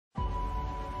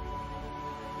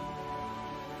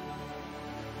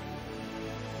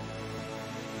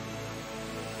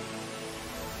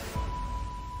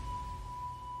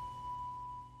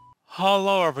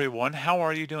Hello everyone, how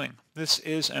are you doing? This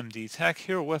is MD Tech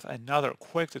here with another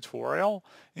quick tutorial.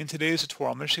 In today's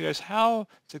tutorial, I'm going to show you guys how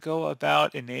to go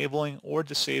about enabling or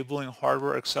disabling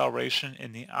hardware acceleration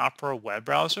in the Opera web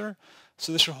browser.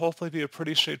 So this should hopefully be a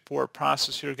pretty straightforward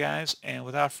process here, guys, and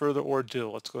without further ado,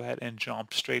 let's go ahead and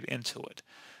jump straight into it.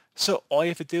 So all you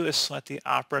have to do is select the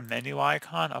Opera menu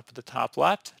icon up at the top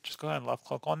left. Just go ahead and left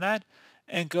click on that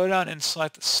and go down and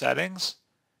select Settings.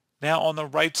 Now on the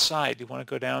right side, you want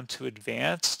to go down to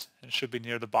Advanced, and it should be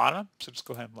near the bottom. So just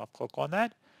go ahead and left click on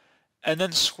that. And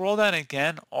then scroll down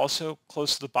again, also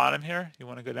close to the bottom here. You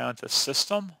want to go down to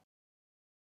System.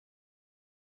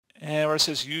 And where it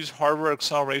says Use Hardware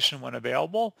Acceleration when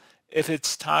available, if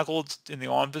it's toggled in the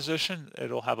on position,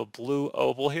 it'll have a blue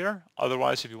oval here.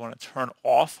 Otherwise, if you want to turn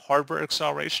off hardware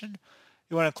acceleration,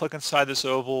 you want to click inside this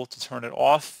oval to turn it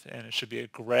off, and it should be a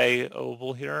gray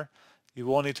oval here. You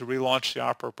will need to relaunch the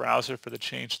Opera browser for the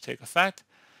change to take effect.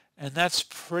 And that's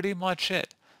pretty much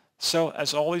it. So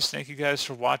as always, thank you guys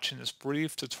for watching this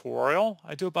brief tutorial.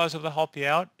 I do hope I was able to help you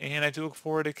out, and I do look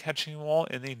forward to catching you all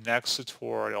in the next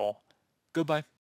tutorial. Goodbye.